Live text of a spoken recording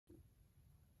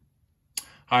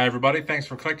Hi everybody, thanks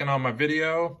for clicking on my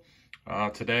video.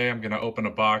 Today I'm going to open a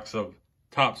box of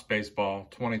Topps Baseball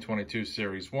 2022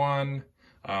 Series 1.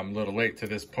 I'm a little late to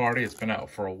this party, it's been out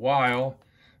for a while,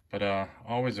 but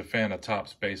always a fan of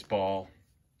Topps Baseball,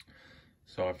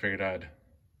 so I figured I'd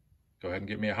go ahead and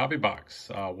get me a hobby box.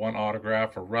 One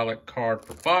autograph or relic card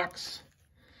per box,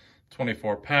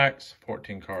 24 packs,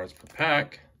 14 cards per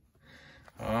pack.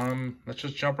 Let's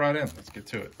just jump right in, let's get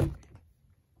to it.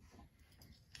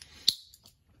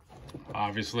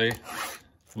 Obviously,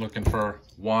 looking for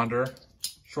Wander,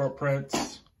 short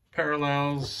prints,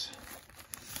 parallels,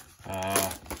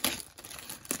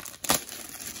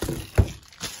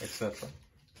 etc.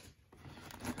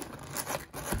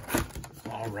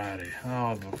 Alrighty.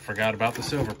 Oh, I forgot about the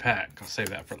silver pack. I'll save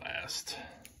that for last.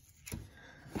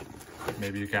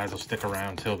 Maybe you guys will stick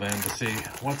around till then to see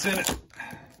what's in it. So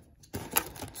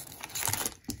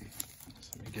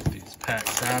let me get these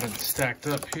packs out and stacked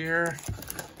up here.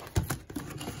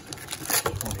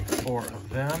 24 of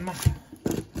them.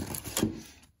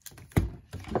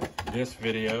 This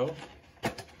video,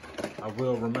 I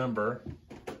will remember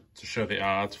to show the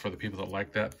odds for the people that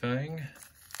like that thing.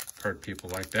 Heard people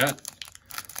like that.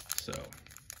 So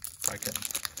if I can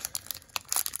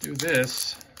do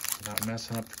this without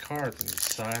messing up the cards on each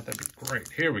side, that'd be great.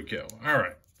 Here we go. All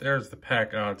right, there's the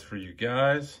pack odds for you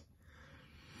guys.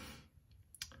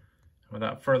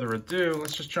 Without further ado,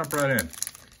 let's just jump right in.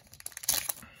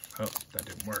 Oh, that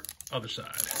didn't work. Other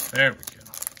side. There we go.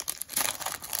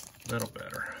 A little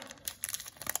better.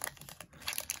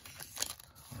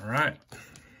 All right.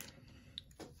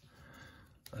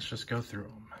 Let's just go through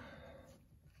them.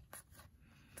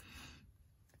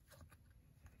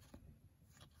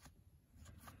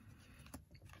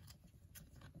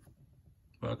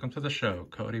 Welcome to the show,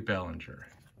 Cody Bellinger.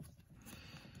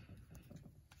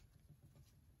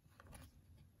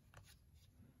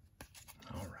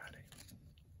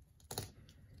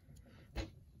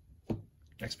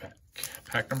 Next pack.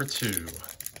 Pack number 2.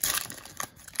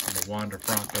 On the Wander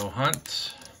Bronco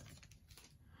hunt.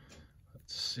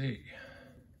 Let's see.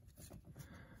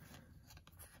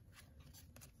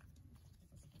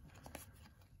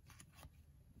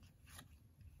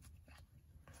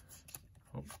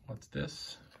 Oh, what's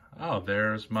this? Oh,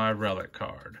 there's my relic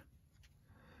card.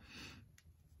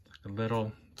 A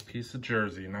little piece of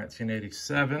jersey,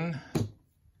 1987.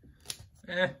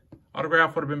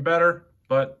 Autograph would have been better,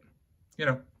 but you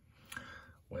know,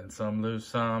 win some, lose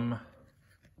some.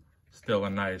 Still a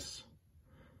nice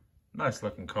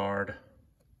looking card.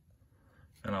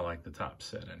 And I like the top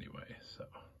set anyway, so.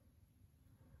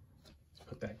 Let's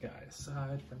put that guy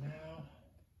aside for now.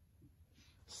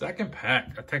 Second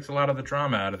pack, that takes a lot of the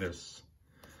drama out of this.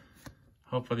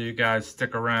 Hopefully you guys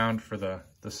stick around for the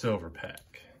silver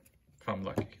pack, if I'm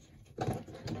lucky.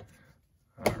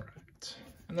 All right,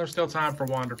 and there's still time for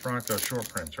Wander Bronco short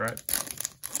prints, right?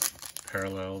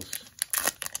 Parallels,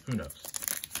 who knows?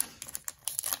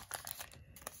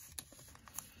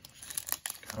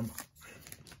 Come on,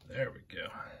 there we go.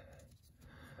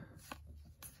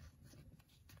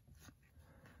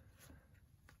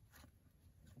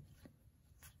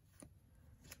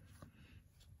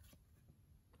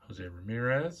 Jose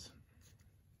Ramirez.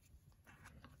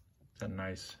 It's a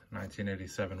nice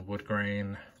 1987 wood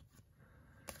grain.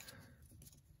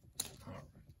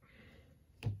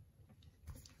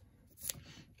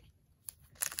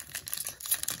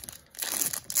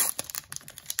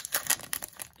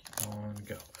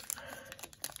 Going.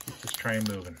 Keep this train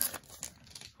moving.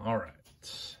 All right,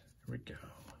 here we go.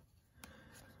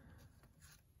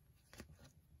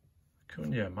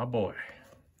 Acuna, my boy.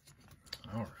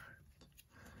 All right.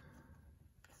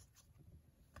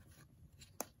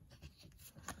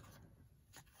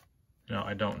 Now,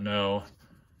 I don't know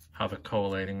how the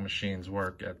collating machines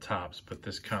work at Topps, but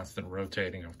this constant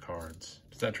rotating of cards.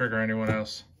 Does that trigger anyone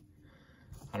else?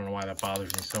 I don't know why that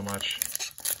bothers me so much.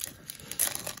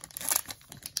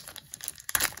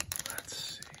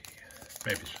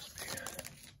 Maybe it's just me.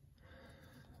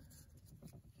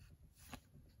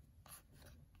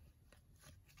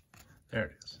 There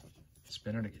it is.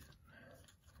 Spin it again.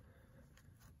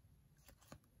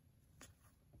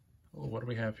 Oh, what do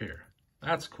we have here?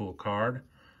 That's a cool card.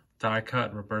 Die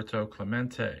cut Roberto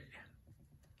Clemente.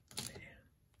 Let me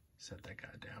set that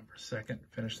guy down for a second.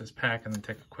 Finish this pack and then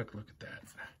take a quick look at that.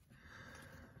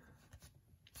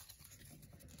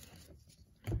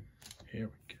 Here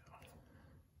we go.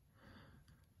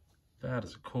 That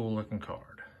is a cool looking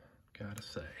card, gotta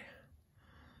say.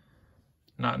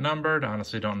 Not numbered,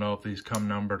 honestly don't know if these come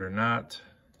numbered or not.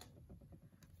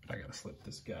 I gotta slip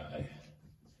this guy.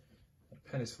 A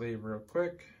penny sleeve real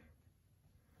quick.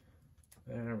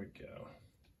 There we go.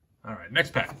 All right,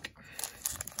 next pack.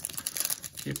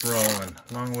 Keep rolling.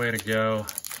 Long way to go.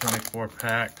 24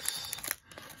 packs.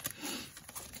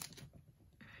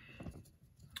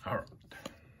 All right.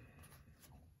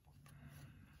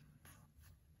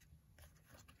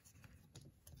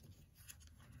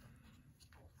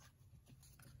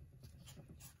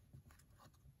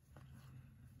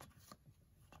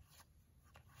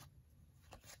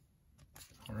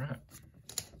 All right.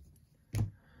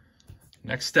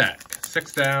 Next stack.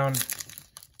 6 down,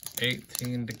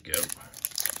 18 to go.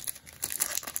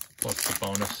 Plus the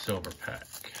bonus silver pack.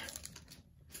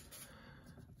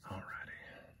 Alrighty.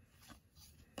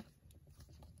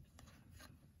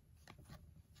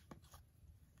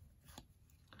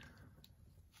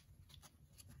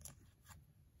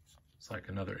 It's like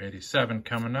another 87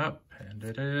 coming up, and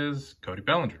it is Cody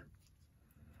Bellinger.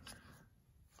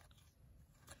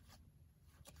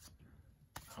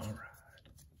 All right.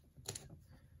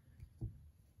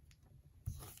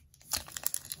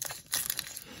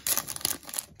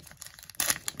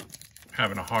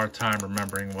 Having a hard time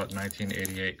remembering what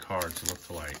 1988 cards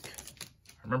looked like.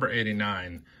 I remember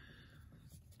 89,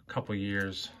 a couple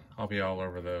years. I'll be all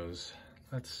over those.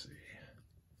 Let's see.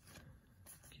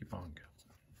 Keep on going.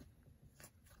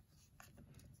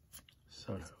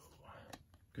 Soto.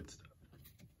 Good stuff.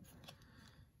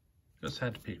 Just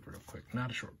had to peek real quick. Not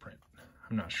a short print.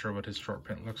 I'm not sure what his short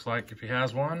print looks like if he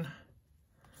has one.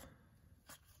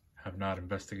 Have not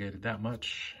investigated that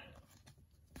much.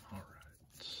 All right.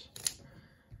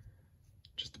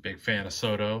 Just a big fan of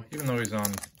Soto, even though he's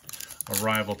on a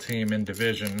rival team in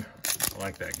division. I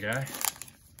like that guy.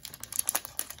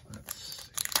 Let's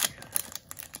see.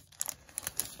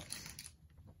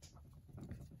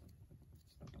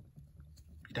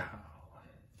 Vidal.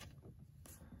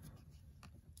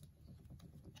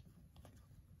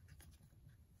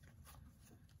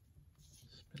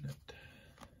 Spin it.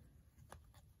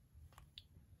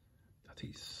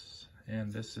 Tatis.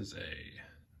 And this is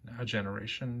a Now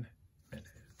Generation Minis.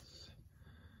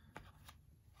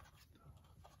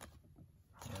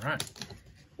 All right.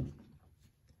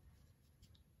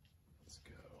 Let's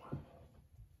go.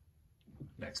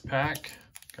 Next pack.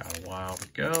 Got a while to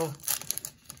go.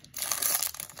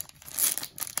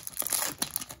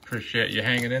 Appreciate you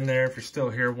hanging in there if you're still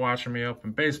here watching me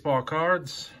open baseball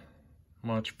cards.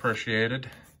 Much appreciated.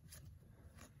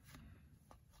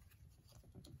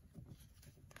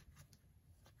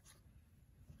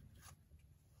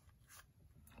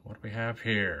 What do we have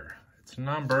here? It's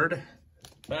numbered.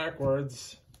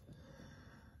 Backwards.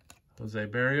 Jose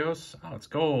Berrios. Oh, it's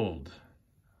gold.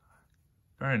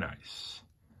 Very nice.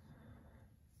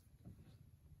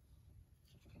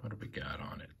 What do we got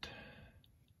on it?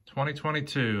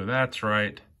 2022, that's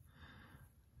right.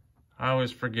 I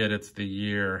always forget it's the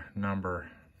year number.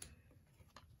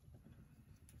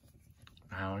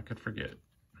 How I could forget.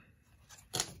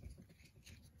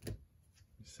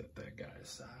 Set that guy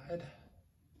aside.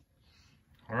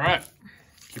 All right,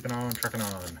 keeping on, trucking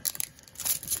on.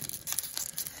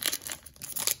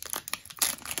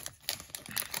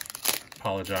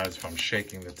 Apologize if I'm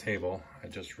shaking the table. I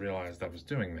just realized I was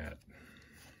doing that.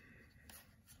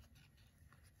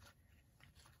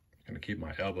 Gonna keep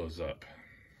my elbows up.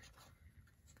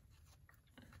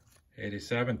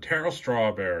 87, Darryl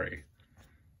Strawberry.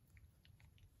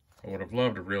 I would have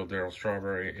loved a real Darryl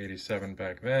Strawberry 87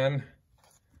 back then.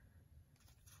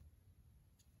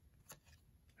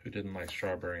 Who didn't like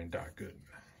Strawberry and Doc Gooden?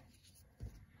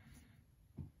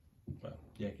 Well,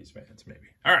 Yankees fans, maybe.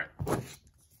 All right.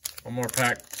 One more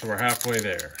pack, so we're halfway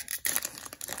there.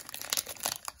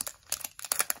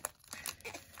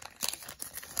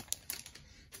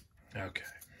 Okay.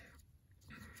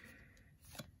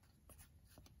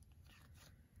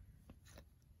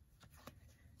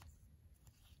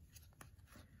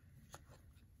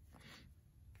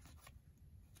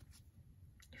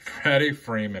 Freddie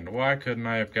Freeman. Why couldn't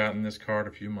I have gotten this card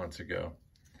a few months ago?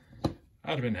 I'd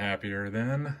have been happier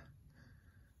then.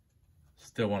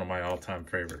 Still one of my all-time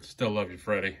favorites. Still love you,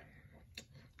 Freddie.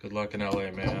 Good luck in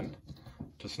LA, man.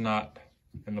 Just not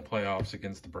in the playoffs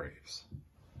against the Braves.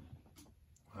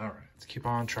 All right, let's keep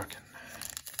on trucking.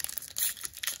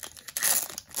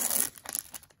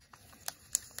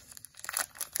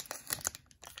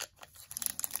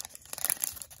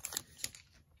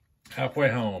 Halfway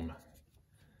home.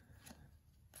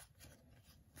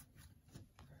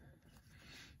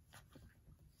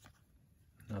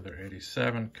 Another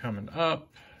 87 coming up.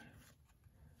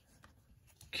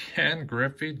 Ken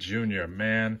Griffey Jr.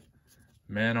 Man,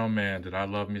 oh man, did I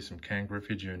love me some Ken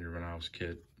Griffey Jr. when I was a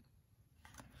kid.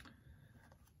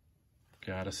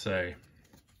 Gotta say,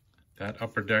 that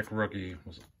Upper Deck rookie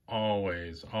was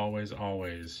always, always,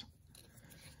 always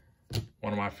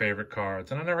One of my favorite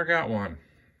cards, and I never got one.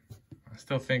 I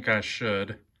still think I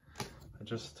should. I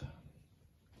just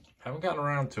haven't gotten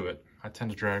around to it. I tend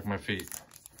to drag my feet.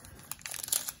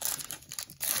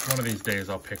 One of these days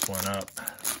I'll pick one up.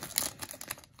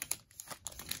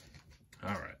 All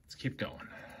right, let's keep going.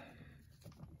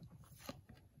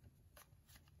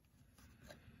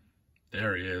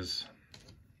 There he is.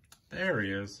 There he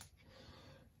is.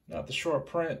 Not the short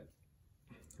print.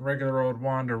 Regular old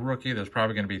Wander rookie. There's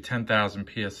probably going to be 10,000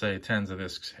 PSA 10s of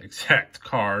this exact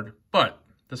card, but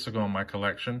this will go in my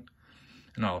collection,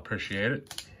 and I'll appreciate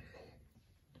it.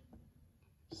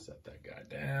 Set that guy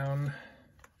down.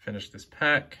 Finish this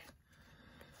pack.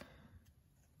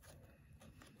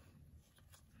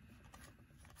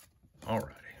 Alrighty.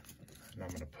 And I'm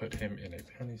going to put him in a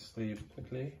penny sleeve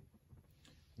quickly,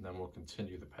 and then we'll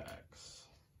continue the packs.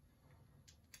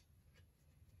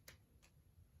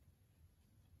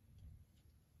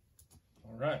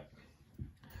 All right,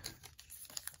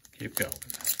 keep going.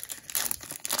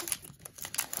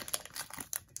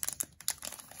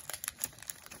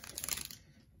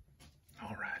 All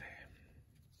righty.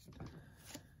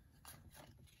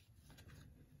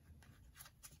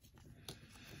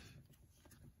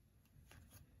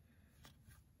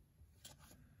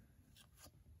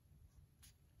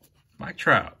 Mike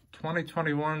Trout,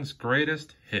 2021's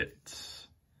greatest hits.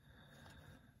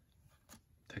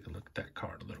 Take a look at that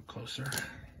card a little closer.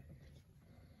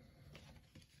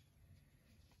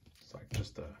 It's like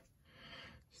just a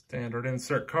standard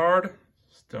insert card.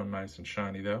 Still nice and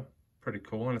shiny though. Pretty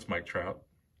cool, and it's Mike Trout.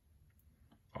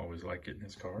 Always like getting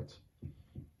his cards.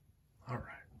 All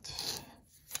right.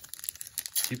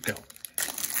 Keep going.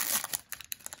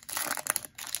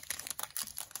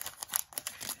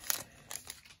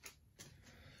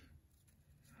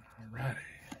 All righty.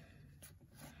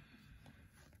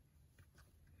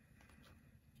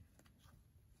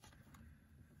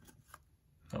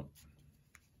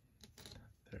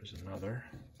 There's another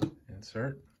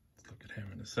insert. Let's look at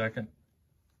him in a second.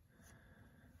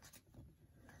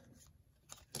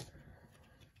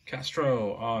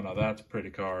 Castro. Oh, no, that's a pretty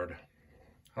card.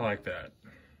 I like that.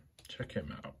 Check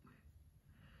him out.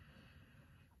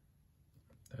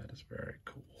 That is very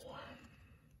cool.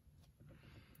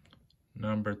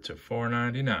 Number to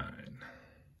 499.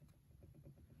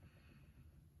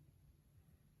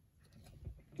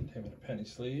 Get him in a penny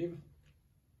sleeve.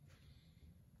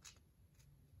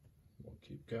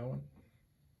 Keep going.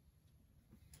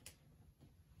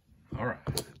 All right,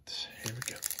 here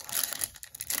we go.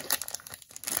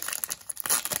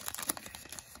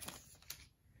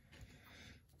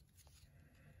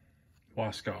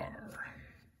 Huascar.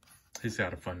 He's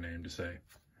got a fun name to say.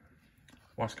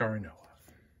 Huascar Noah.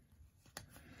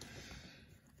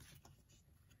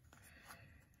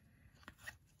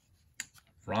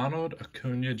 Ronald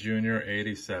Acuna Jr.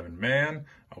 87. Man,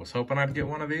 I was hoping I'd get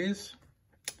one of these.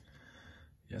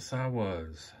 Yes, I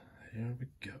was. Here we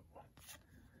go.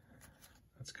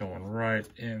 That's going right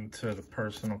into the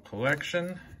personal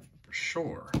collection for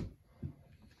sure.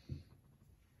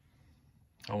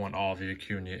 I want all the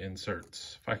Acuna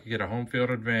inserts. If I could get a home field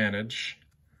advantage,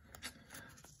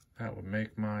 that would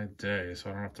make my day, so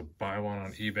I don't have to buy one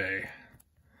on eBay.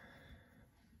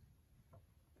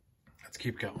 Let's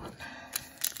keep going.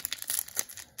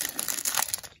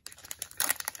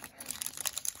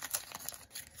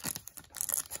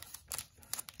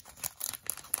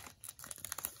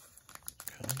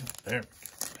 There we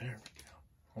go, there we go.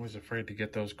 Always afraid to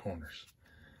get those corners.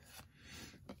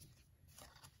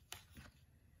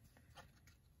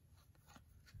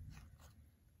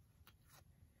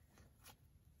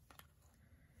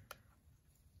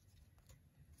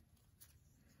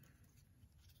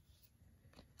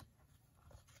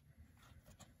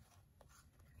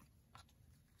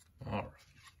 All right.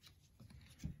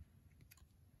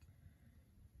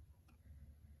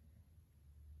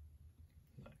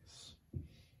 Nice.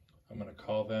 I'm going to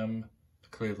call them the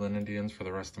Cleveland Indians for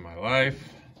the rest of my life.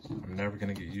 I'm never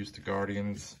going to get used to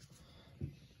Guardians.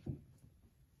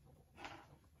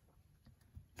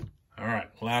 All right,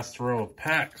 last row of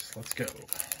packs. Let's go.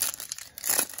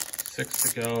 6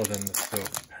 to go, then the silver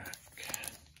pack.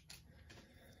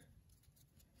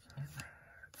 All right.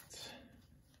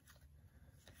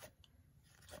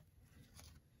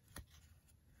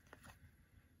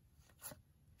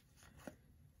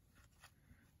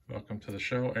 Welcome to the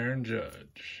show, Aaron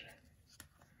Judge.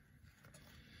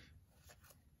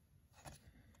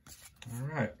 All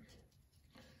right.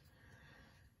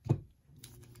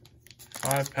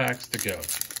 5 packs to go.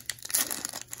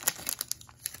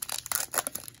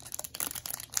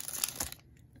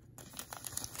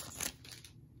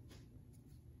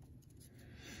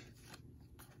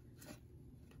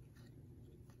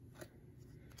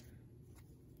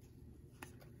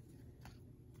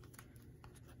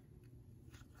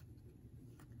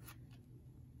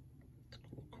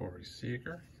 Corey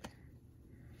Seager.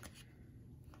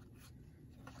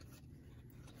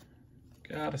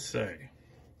 Gotta say,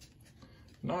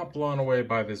 not blown away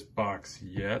by this box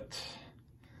yet.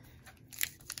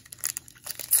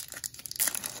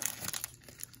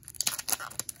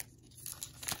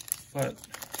 But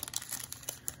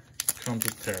comes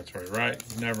with territory, right?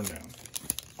 You never know.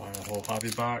 Buy a whole hobby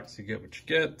box, you get what you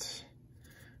get.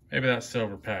 Maybe that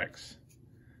silver pack's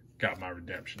got my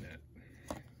redemption in it.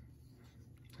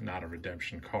 Not a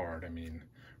redemption card, I mean,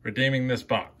 redeeming this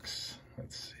box.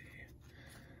 Let's see.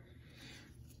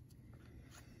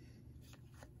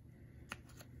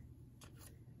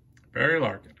 Barry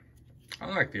Larkin. I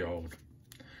like the old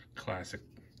classic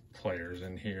players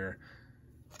in here.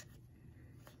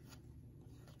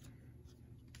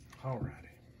 Alrighty.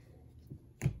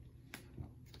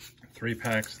 3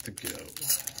 packs to go.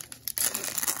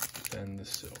 Then the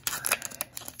silver.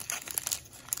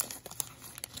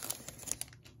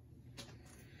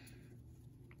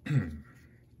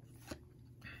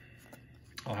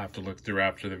 I'll have to look through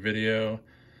after the video,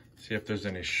 see if there's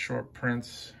any short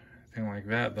prints, anything like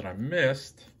that I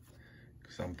missed,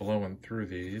 because I'm blowing through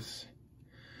these.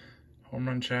 Home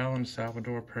Run Challenge,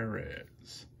 Salvador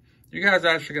Perez. You guys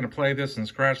actually going to play this and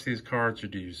scratch these cards, or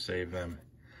do you save them?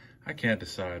 I can't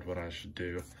decide what I should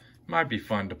do. It might be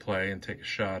fun to play and take a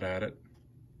shot at it.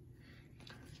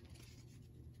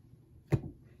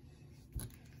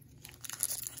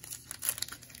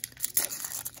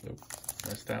 Nope,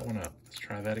 messed that one up. Let's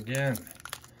try that again.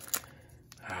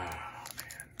 Ah,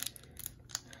 man.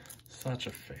 Such a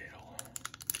fail.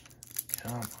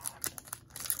 Come on.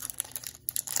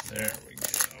 There we go.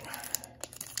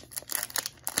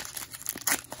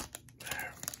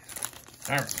 There we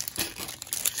go. All right.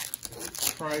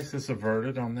 Crisis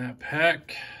averted on that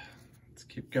pack. Let's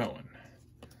keep going.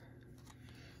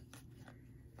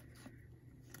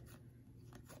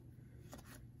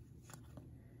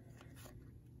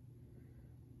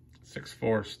 Six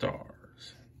 4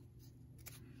 stars.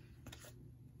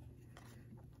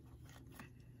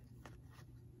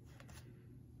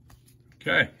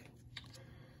 Okay.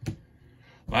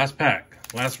 Last pack.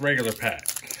 Last regular pack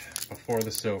before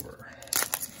the silver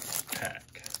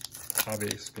pack. Hobby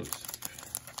exclusive.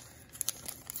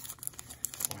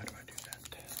 Why do I do that?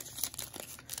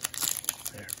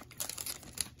 There we go.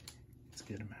 Let's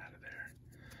get him out of there.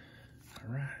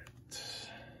 All right.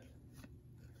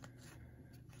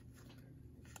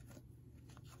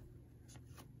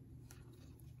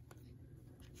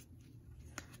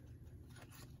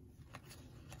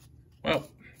 Well,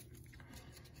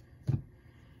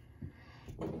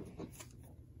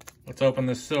 let's open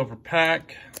this silver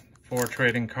pack. 4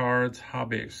 trading cards,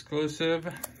 hobby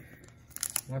exclusive.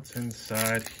 What's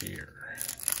inside here?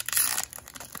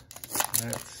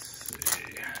 Let's see.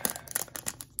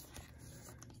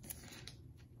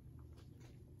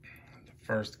 The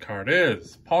first card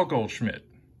is Paul Goldschmidt.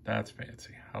 That's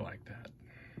fancy. I like that.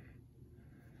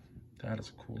 That is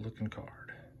a cool looking card.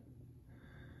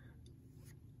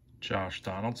 Josh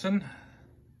Donaldson.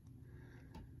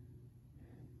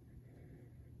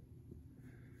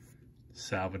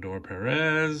 Salvador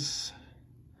Perez.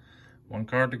 1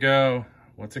 card to go.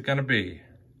 What's it gonna be?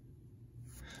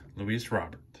 Luis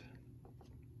Robert.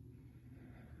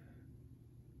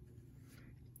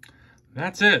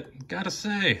 That's it. Gotta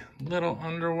say, a little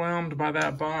underwhelmed by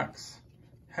that box.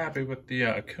 Happy with the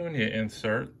Acuna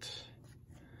insert.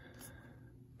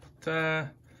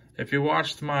 But if you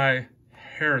watched my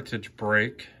Heritage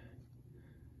break,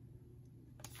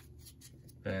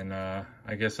 then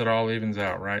I guess it all evens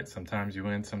out, right? Sometimes you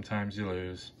win, sometimes you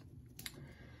lose.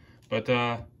 But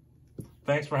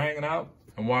thanks for hanging out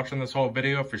and watching this whole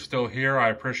video. If you're still here, I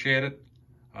appreciate it.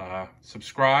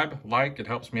 Subscribe, like, it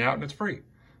helps me out, and it's free.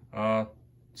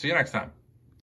 See you next time.